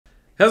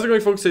How's it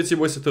going, folks? It's your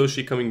boy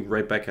Satoshi coming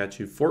right back at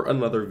you for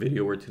another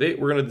video where today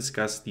we're going to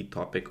discuss the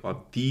topic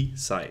of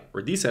DeSci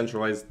or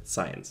decentralized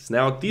science.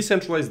 Now,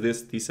 decentralized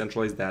this,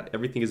 decentralized that,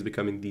 everything is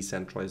becoming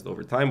decentralized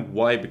over time.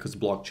 Why? Because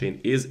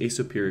blockchain is a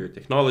superior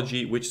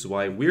technology, which is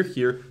why we're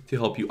here to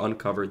help you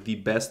uncover the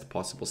best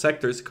possible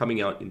sectors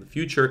coming out in the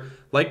future,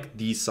 like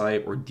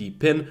DeSci or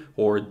DePin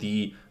or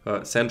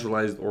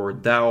Decentralized or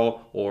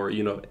DAO, or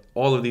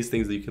all of these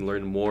things that you can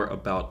learn more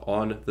about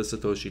on the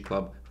Satoshi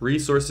Club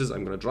resources.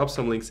 I'm going to drop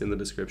some links in the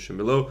description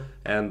below,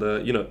 and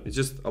it's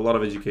just a lot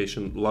of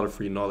education, a lot of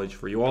free knowledge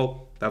for you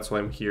all. That's why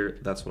I'm here.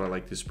 That's what I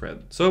like to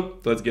spread. So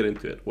let's get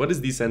into it. What is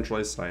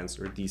decentralized science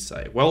or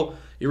DeSci? Well,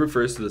 it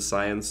refers to the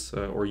science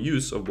or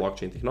use of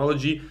blockchain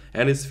technology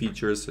and its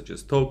features such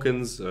as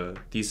tokens,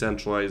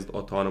 decentralized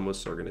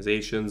autonomous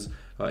organizations,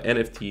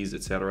 NFTs,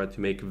 etc., to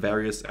make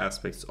various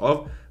aspects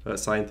of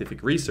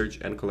scientific research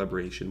and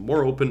collaboration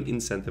more open,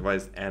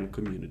 incentivized, and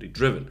community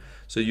driven.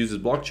 So it uses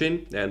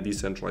blockchain and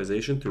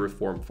decentralization to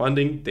reform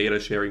funding, data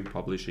sharing,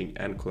 publishing,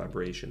 and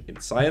collaboration in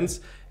science.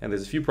 And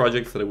there's a few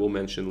projects that I will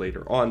mention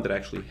later on that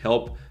actually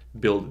help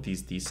build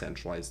these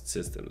decentralized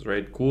systems,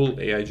 right? Cool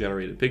AI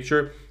generated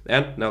picture.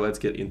 And now let's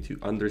get into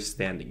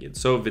understanding it.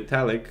 So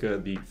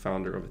Vitalik, the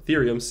founder of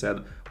Ethereum,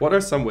 said, what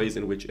are some ways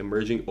in which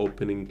emerging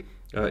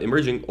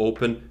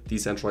open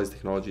decentralized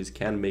technologies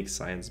can make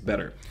science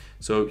better?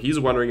 So he's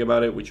wondering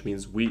about it, which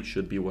means we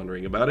should be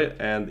wondering about it.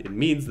 And it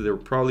means that there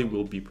probably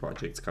will be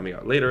projects coming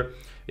out later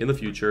in the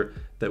future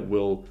that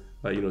will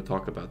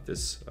talk about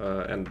this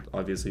and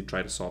obviously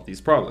try to solve these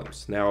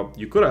problems. Now,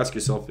 you could ask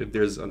yourself if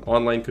there's an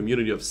online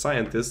community of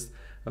scientists,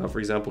 for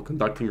example,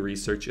 conducting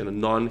research in a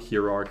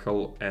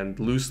non-hierarchical and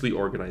loosely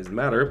organized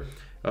manner,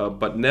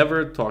 but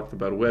never talked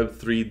about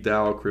Web3,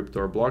 DAO,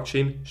 crypto, or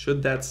blockchain,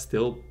 should that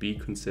still be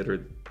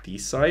considered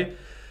DeSci?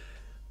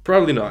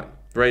 Probably not,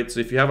 right? So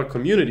if you have a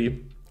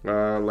community,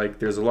 like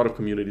there's a lot of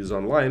communities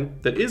online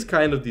that is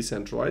kind of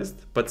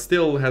decentralized, but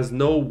still has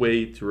no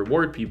way to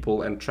reward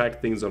people and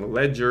track things on a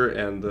ledger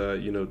and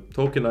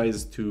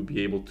tokenize to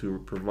be able to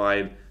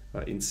provide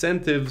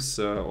incentives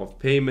of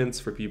payments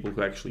for people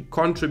who actually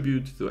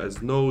contribute to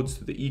as nodes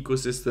to the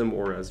ecosystem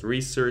or as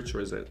research or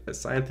as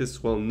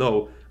scientists. Well,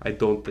 no, I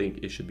don't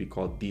think it should be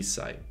called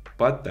DeSci,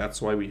 but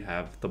that's why we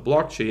have the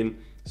blockchain,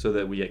 so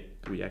that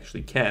we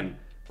actually can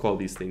call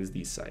these things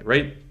DeSci,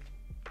 right?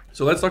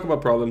 So let's talk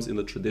about problems in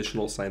the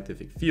traditional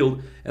scientific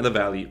field and the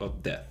valley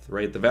of death,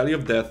 right? The valley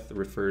of death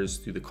refers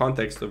to the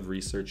context of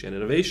research and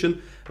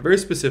innovation, a very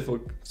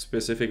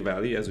specific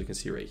valley, as we can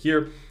see right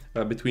here,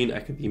 between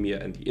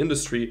academia and the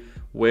industry,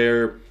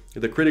 where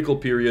the critical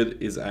period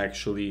is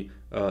actually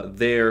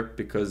there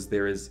because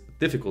there is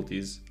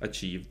difficulties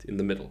achieved in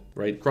the middle,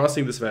 right?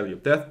 Crossing this valley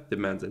of death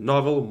demands a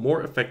novel,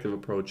 more effective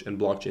approach, and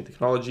blockchain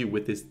technology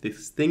with its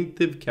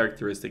distinctive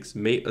characteristics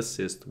may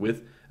assist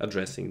with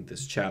addressing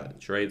this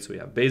challenge, right? So we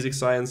have basic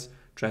science,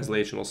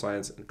 translational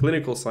science, and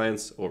clinical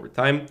science over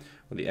time.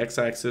 On the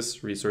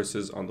x-axis,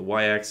 resources. On the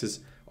y-axis,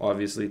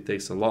 obviously it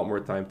takes a lot more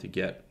time to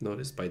get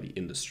noticed by the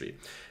industry.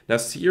 Now,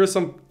 here are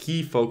some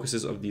key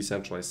focuses of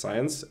decentralized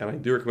science, and I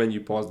do recommend you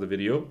pause the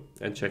video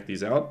and check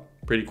these out.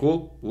 Pretty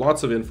cool.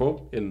 Lots of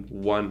info in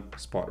one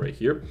spot right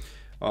here.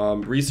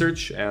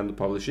 Research and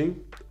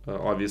publishing.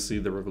 Obviously,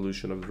 the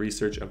revolution of the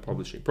research and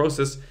publishing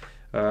process.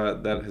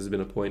 That has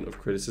been a point of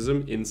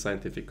criticism in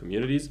scientific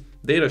communities.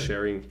 Data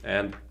sharing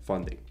and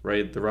funding,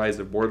 right? The rise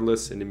of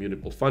borderless and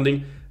immutable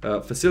funding,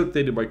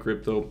 facilitated by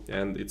crypto,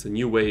 and it's a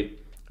new way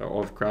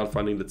of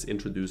crowdfunding that's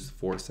introduced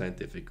for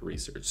scientific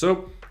research.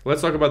 So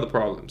let's talk about the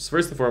problems.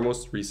 First and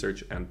foremost,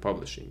 research and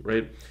publishing,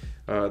 right?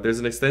 There's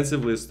an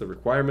extensive list of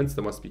requirements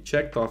that must be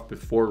checked off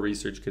before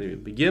research can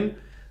even begin.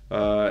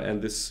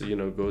 And this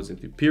goes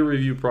into peer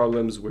review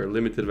problems where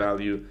limited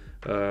value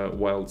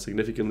while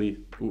significantly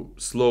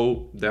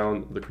slow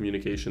down the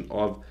communication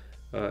of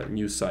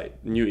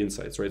new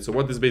insights, right? So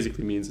what this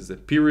basically means is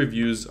that peer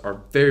reviews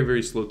are very,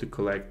 very slow to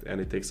collect, and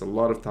it takes a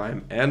lot of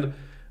time, and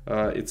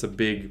it's a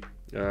big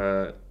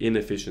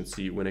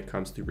inefficiency when it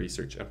comes to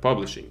research and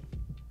publishing.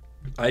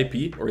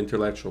 IP or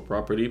intellectual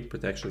property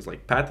protections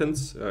like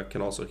patents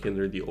can also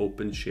hinder the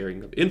open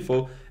sharing of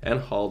info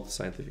and halt the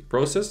scientific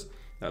process.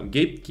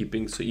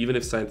 Gatekeeping, so even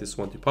if scientists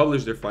want to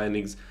publish their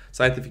findings,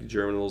 scientific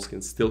journals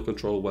can still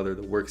control whether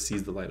the work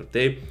sees the light of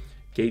day.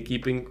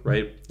 Gatekeeping,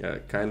 right,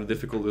 kind of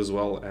difficult as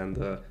well,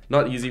 and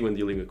not easy when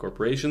dealing with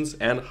corporations,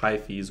 and high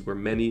fees, where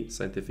many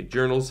scientific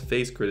journals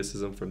face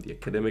criticism from the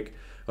academic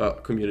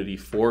community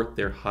for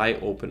their high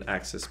open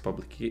access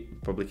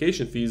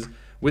publication fees,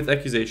 with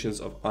accusations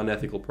of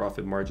unethical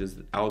profit margins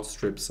that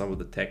outstrip some of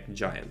the tech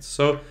giants.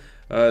 So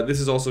this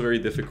is also very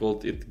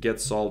difficult. It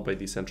gets solved by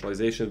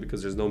decentralization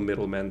because there's no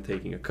middleman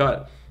taking a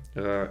cut,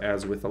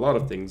 as with a lot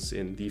of things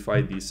in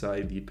DeFi,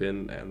 DeSci,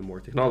 DePin, and more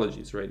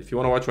technologies, right? If you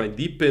want to watch my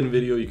DePin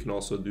video, you can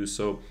also do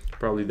so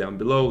probably down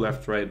below,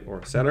 left, right,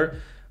 or center.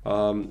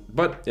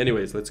 But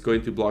anyways, let's go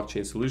into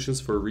blockchain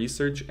solutions for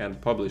research and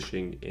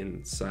publishing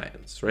in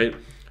science, right?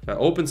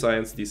 Open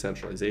science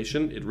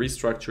decentralization, it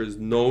restructures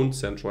known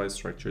centralized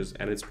structures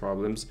and its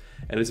problems,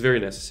 and it's very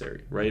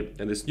necessary, right?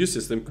 And this new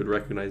system could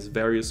recognize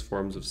various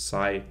forms of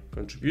DeSci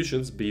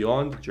contributions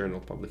beyond journal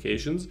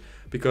publications,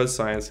 because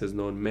science has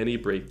known many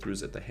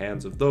breakthroughs at the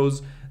hands of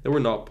those that were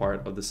not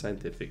part of the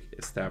scientific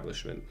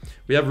establishment.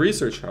 We have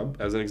Research Hub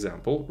as an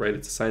example, right?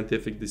 It's a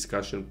scientific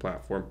discussion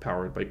platform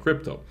powered by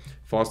crypto.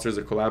 Fosters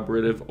a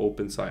collaborative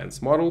open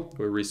science model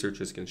where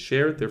researchers can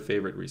share their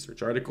favorite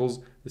research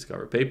articles,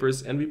 discover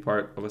papers, and be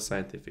part of a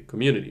scientific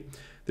community.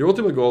 Their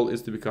ultimate goal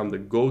is to become the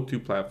go-to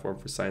platform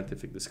for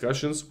scientific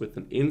discussions with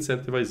an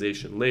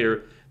incentivization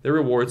layer that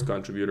rewards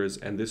contributors,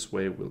 and this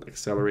way will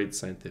accelerate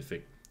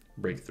scientific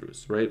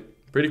breakthroughs, right?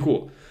 Pretty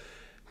cool.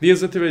 The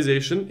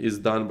incentivization is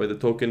done by the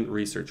token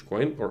Research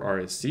Coin, or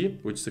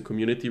RSC, which is the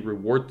community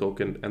reward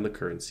token and the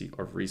currency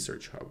of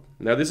Research Hub.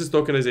 Now, this is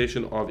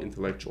tokenization of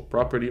intellectual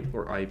property,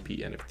 or IP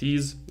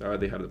NFTs.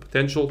 They have the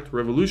potential to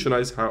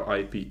revolutionize how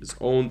IP is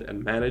owned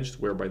and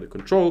managed, whereby the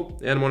control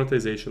and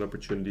monetization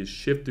opportunities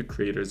shift to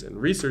creators and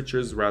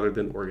researchers rather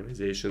than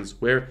organizations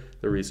where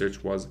the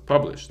research was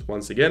published.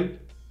 Once again,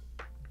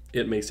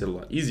 it makes it a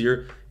lot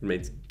easier. It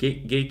makes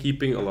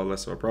gatekeeping a lot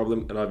less of a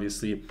problem. And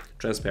obviously,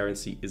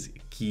 transparency is a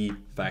key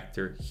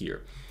factor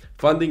here.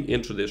 Funding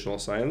in traditional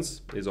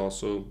science is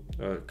also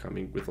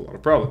coming with a lot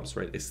of problems,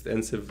 right?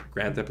 Extensive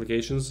grant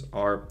applications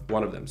are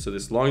one of them. So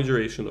this long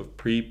duration of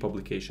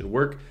pre-publication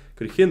work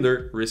could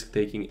hinder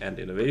risk-taking and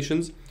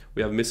innovations.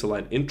 We have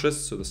misaligned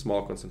interests, so the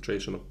small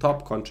concentration of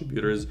top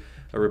contributors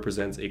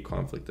represents a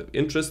conflict of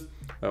interest.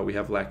 We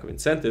have lack of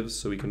incentives,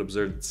 so we can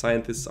observe that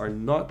scientists are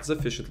not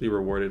sufficiently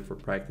rewarded for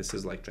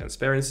practices like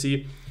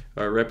transparency,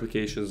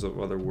 replications of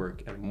other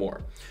work, and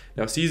more.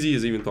 Now, CZ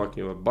is even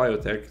talking about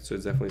biotech, so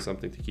it's definitely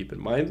something to keep in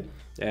mind.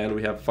 And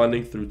we have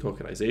funding through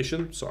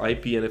tokenization. So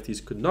IP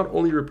NFTs could not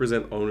only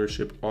represent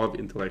ownership of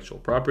intellectual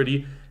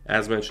property,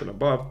 as mentioned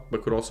above,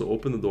 but could also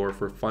open the door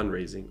for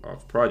fundraising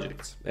of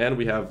projects. And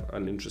we have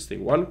an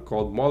interesting one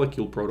called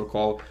Molecule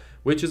Protocol,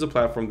 which is a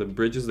platform that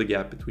bridges the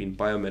gap between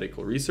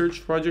biomedical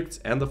research projects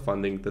and the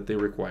funding that they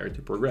require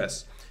to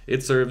progress.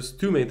 It serves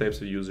two main types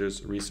of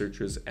users,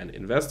 researchers and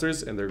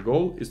investors, and their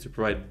goal is to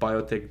provide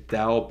biotech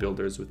DAO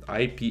builders with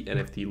IP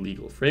NFT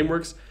legal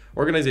frameworks,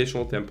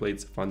 organizational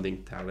templates,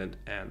 funding, talent,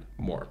 and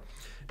more.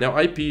 Now,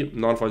 IP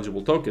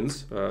non-fungible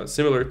tokens,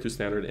 similar to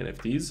standard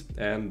NFTs,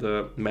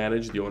 and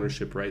manage the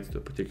ownership rights to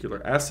a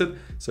particular asset,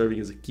 serving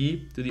as a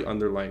key to the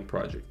underlying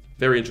project.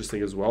 Very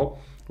interesting as well.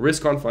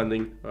 Risk on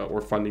funding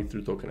or funding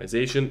through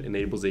tokenization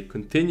enables a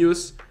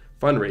continuous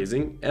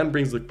fundraising and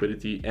brings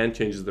liquidity and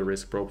changes the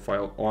risk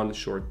profile on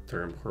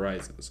short-term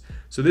horizons.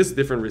 So this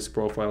different risk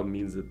profile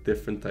means that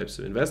different types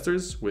of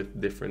investors with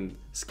different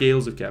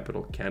scales of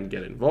capital can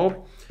get involved.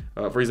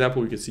 For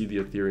example, we can see the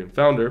Ethereum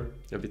founder,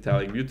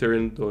 Vitalik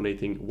Buterin,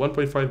 donating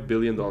 $1.5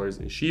 billion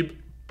in SHIB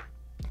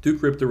to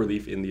Crypto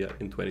Relief India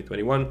in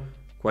 2021.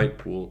 Quite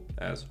cool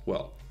as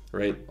well,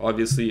 right?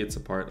 Obviously, it's a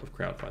part of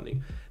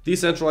crowdfunding.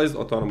 Decentralized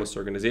autonomous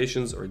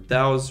organizations, or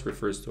DAOs,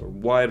 refers to a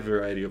wide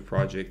variety of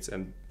projects,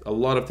 and a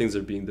lot of things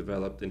are being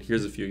developed. And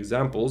here's a few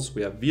examples.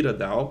 We have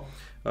VitaDAO,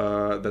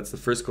 that's the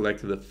first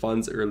collective that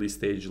funds early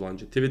stage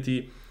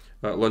longevity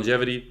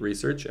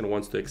research and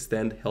wants to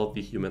extend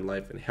healthy human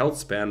life and health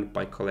span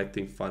by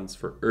collecting funds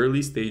for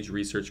early stage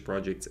research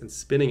projects and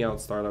spinning out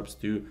startups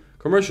to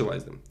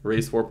commercialize them.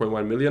 Raised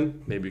 4.1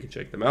 million, maybe you can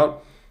check them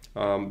out.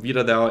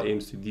 VitaDAO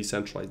aims to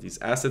decentralize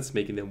these assets,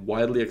 making them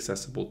widely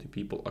accessible to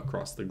people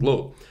across the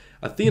globe.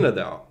 Athena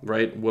DAO,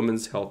 right?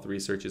 Women's health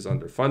research is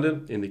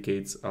underfunded,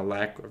 indicates a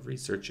lack of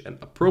research and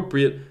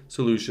appropriate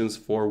solutions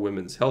for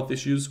women's health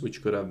issues,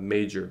 which could have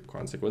major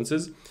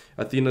consequences.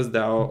 Athena's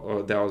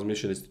DAO's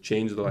mission is to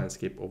change the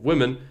landscape of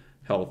women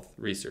health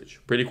research.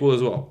 Pretty cool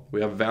as well.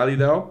 We have Valley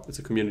DAO. It's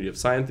a community of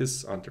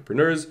scientists,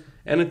 entrepreneurs,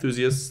 and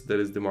enthusiasts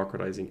that is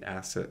democratizing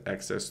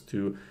access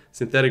to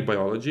synthetic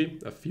biology,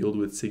 a field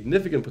with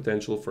significant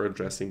potential for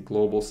addressing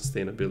global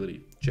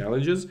sustainability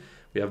challenges.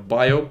 We have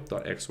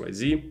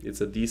Bio.xyz.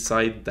 It's a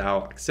DeSci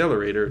DAO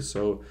accelerator.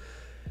 So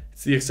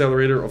it's the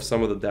accelerator of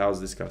some of the DAOs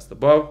discussed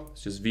above.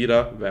 It's just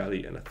Vita,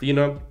 Valley, and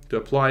Athena. To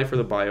apply for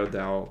the Bio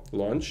DAO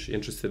launch,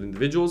 interested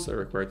individuals are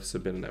required to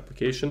submit an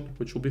application,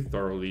 which will be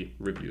thoroughly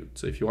reviewed.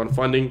 So if you want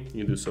funding,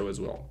 you can do so as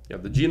well. You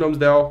have the Genomes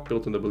DAO,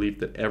 built on the belief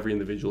that every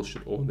individual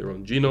should own their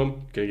own genome.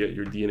 You can get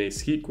your DNA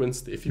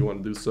sequenced if you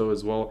want to do so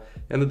as well.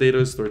 And the data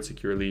is stored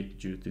securely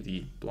due to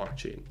the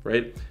blockchain,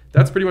 right?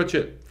 That's pretty much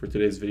it for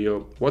today's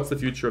video. What's the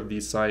future of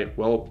DeSci?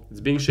 Well, it's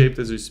being shaped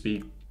as we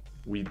speak.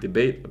 We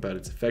debate about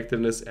its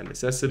effectiveness and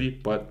necessity,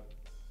 but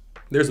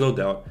there's no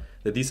doubt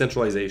that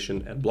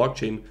decentralization and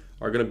blockchain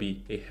are going to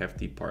be a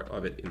hefty part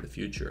of it in the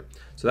future.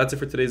 So that's it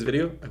for today's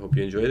video. I hope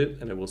you enjoyed it,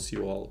 and I will see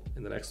you all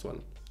in the next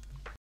one.